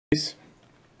Base,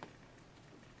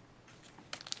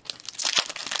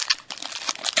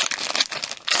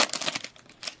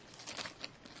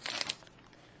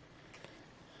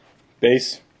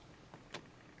 base,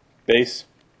 base,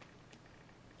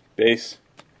 base,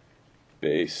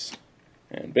 base,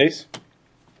 and base.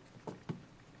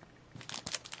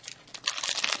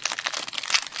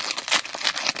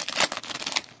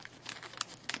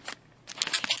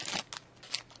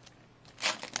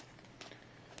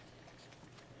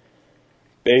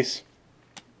 Base,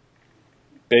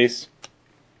 base,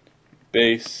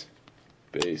 base,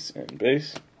 base, and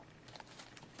base.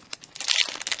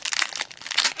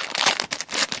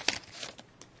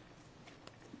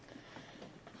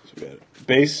 So we got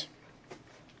base,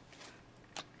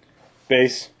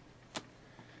 base.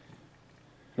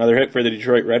 Another hit for the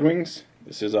Detroit Red Wings.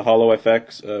 This is a Holo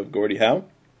FX of Gordie Howe.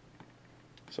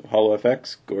 So Holo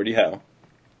FX, Gordie Howe.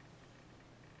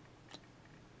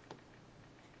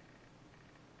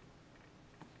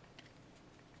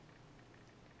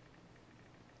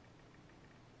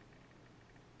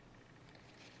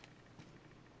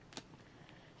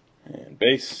 And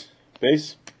base,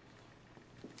 base.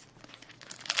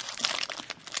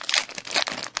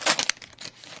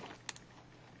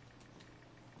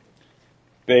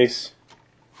 Base,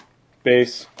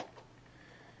 base.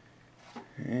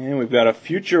 And we've got a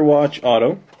Future Watch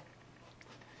auto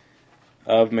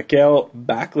of Mikael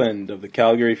Backlund of the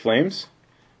Calgary Flames,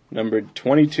 numbered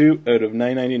 22 out of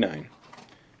 999.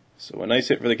 So a nice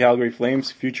hit for the Calgary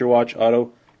Flames, Future Watch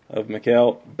auto of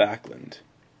Mikael Backlund.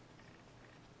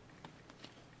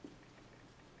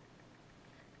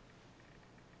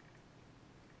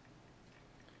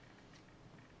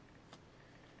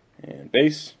 And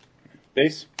base,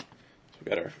 base. So we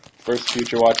got our first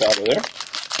Future Watch auto there.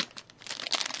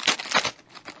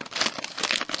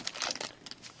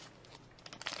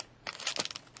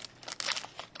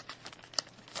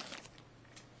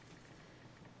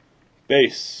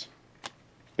 Base,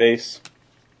 base,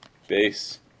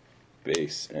 base,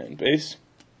 base, and base.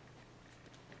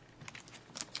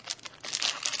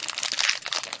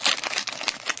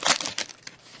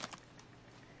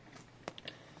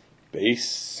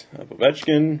 Base of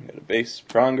Ovechkin, got a base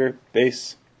Pronger,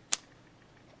 base,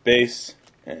 base,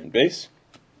 and base.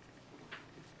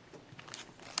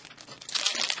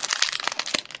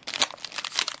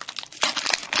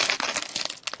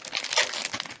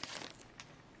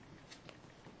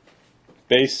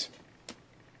 Base,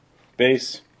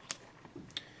 base.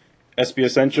 SB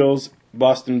Essentials,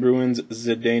 Boston Bruins,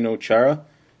 Zdeno Chara,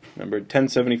 numbered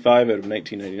 1075 out of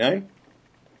 1999.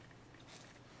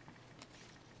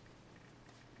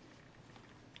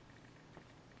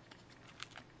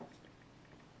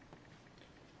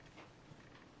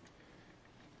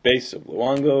 Base of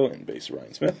Luongo and base of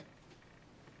Ryan Smith.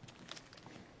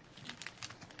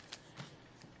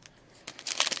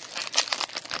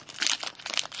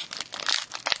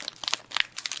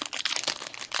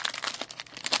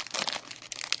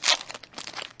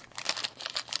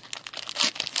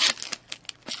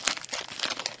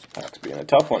 This pack's being a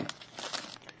tough one.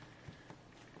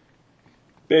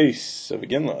 Base of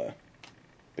Iginla.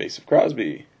 Base of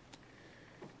Crosby.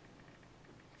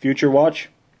 Future Watch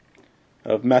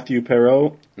of Matthew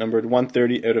Perreault, numbered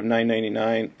 130 out of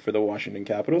 999 for the Washington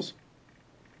Capitals.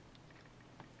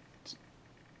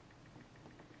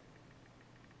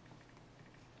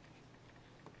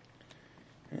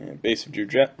 And base of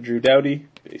Drew Doughty,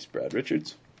 base Brad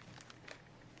Richards.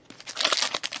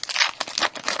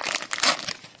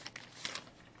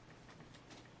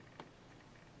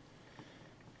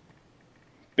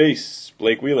 Base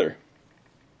Blake Wheeler.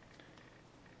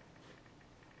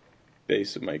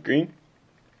 Base of Mike Green.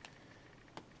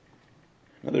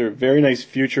 Another very nice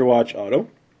Future Watch auto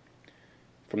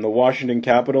from the Washington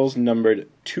Capitals, numbered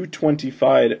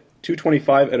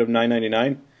 225 out of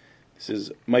 999. This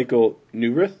is Michael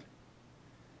Neuvirth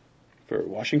for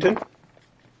Washington.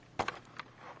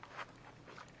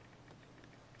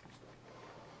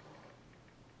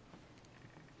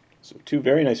 So two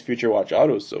very nice Future Watch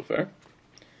autos so far.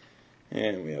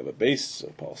 And we have a base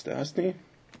of Paul Stastny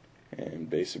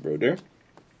and base of Brodeur.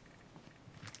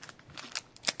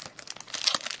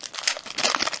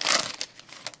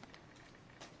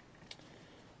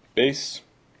 Base,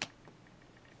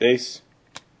 base,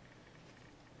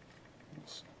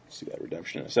 let's see that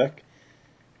redemption in a sec,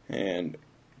 and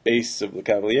base of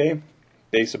LeCavalier,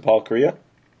 base of Paul Kariya,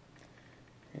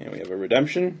 and we have a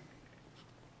redemption.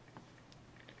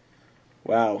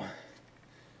 Wow,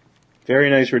 very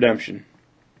nice redemption.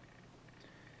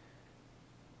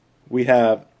 We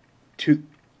have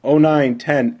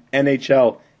 09-10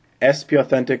 NHL SP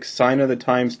Authentic Sign of the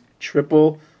Times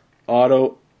triple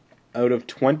auto out of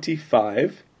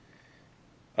 25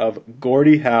 of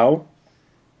Gordie Howe,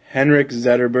 Henrik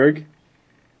Zetterberg,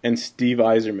 and Steve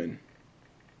Yzerman.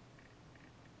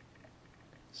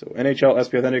 So NHL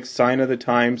SP Authentic Sign of the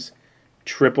Times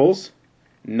triples,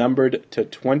 numbered to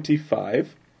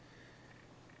 25.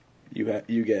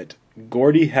 You get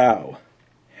Gordie Howe,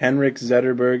 Henrik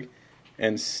Zetterberg,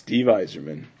 and Steve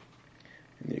Yzerman.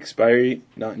 And the expiry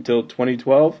not until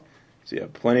 2012, so you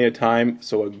have plenty of time.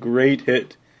 So a great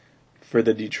hit for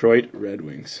the Detroit Red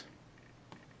Wings.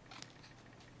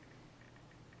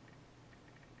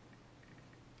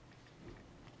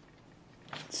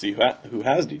 Let's see who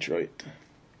has Detroit.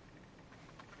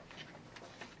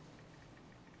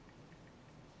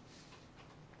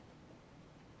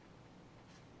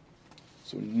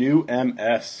 So new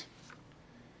MS.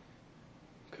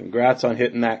 Congrats on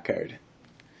hitting that card.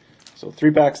 So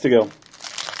 3 packs to go.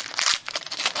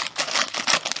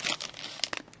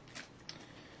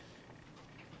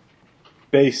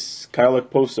 Base, Kyle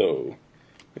Okposo.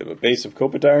 We have a base of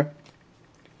Kopitar.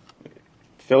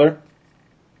 Filler.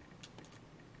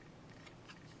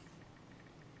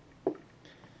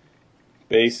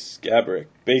 Base, Gaborik.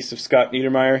 Base of Scott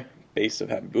Niedermayer. Base of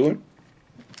Happy Bullen.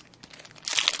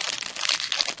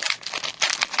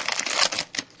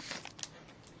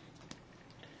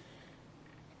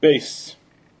 Base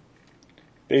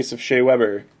of Shea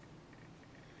Weber.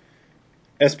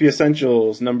 SP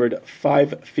Essentials, numbered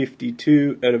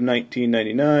 552 out of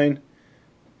 1999.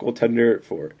 Goaltender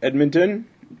for Edmonton,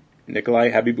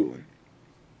 Nikolai Khabibulin.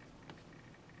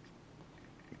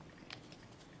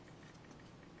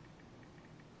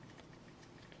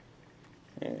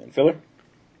 And filler.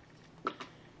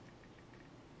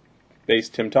 Base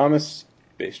Tim Thomas,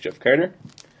 base Jeff Carter.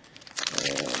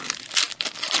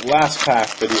 And last pack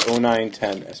for the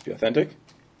 09-10 SP Authentic.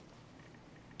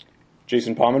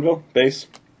 Jason Pominville, base.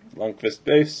 Lundqvist,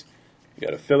 base. You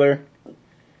got a filler.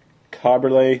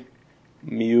 Kaberle,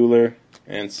 Mueller,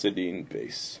 and Sedin,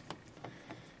 base.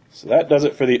 So that does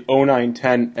it for the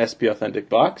 09-10 SP Authentic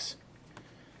box.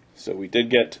 So we did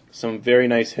get some very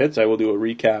nice hits. I will do a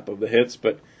recap of the hits,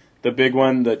 but the big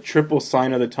one, the triple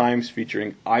Sign of the Times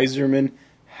featuring Yzerman,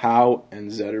 Howe,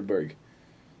 and Zetterberg.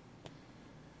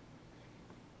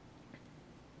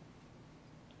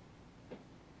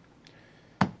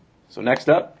 So next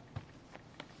up,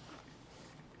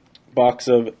 box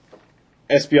of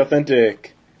SP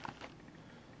Authentic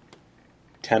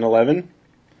 10-11.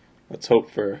 Let's hope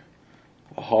for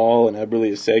a Hall and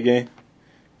Eberle Asege.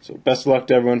 So best of luck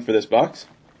to everyone for this box.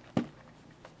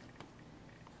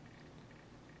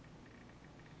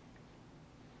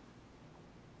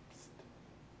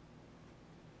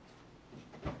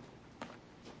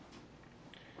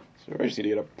 So I just need to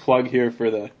get a plug here for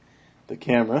the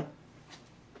camera.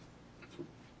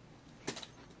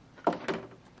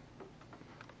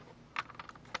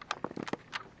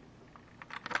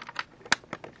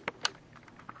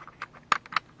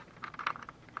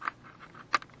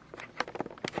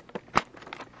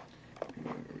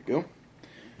 Go.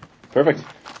 Perfect. So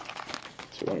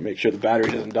we want to make sure the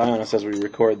battery doesn't die on us as we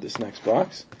record this next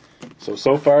box. So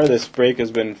far this break has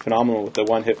been phenomenal with the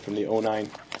one hit from the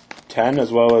 09-10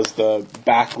 as well as the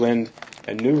Backlund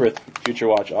and Neuwirth Future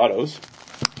Watch autos.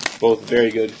 Both very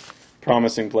good,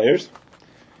 promising players.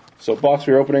 So box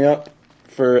we're opening up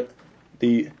for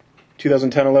the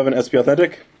 2010-11 SP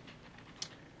Authentic.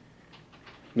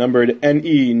 Numbered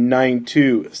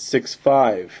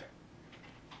NE9265.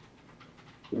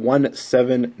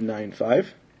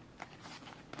 1795.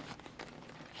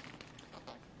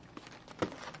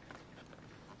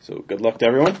 So good luck to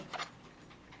everyone.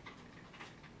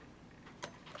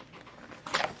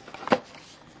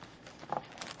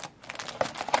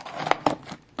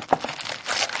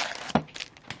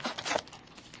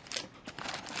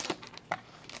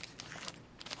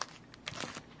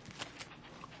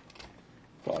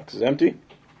 Box is empty.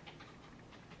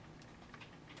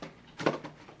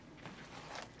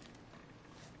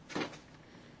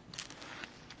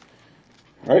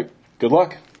 Alright, good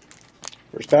luck.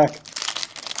 First pack.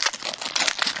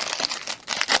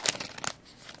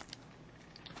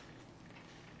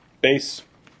 Base,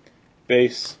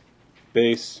 base,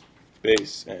 base,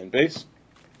 base, and base.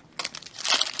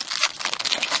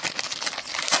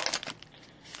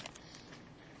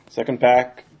 Second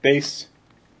pack, base,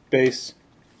 base,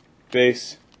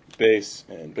 base, base,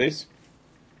 and base.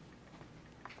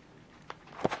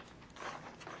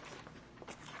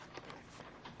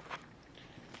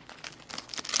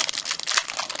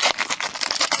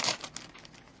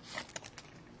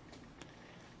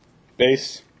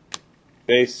 Base,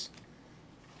 base,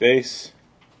 base.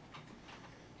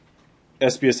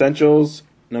 SP Essentials,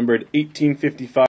 numbered 1855.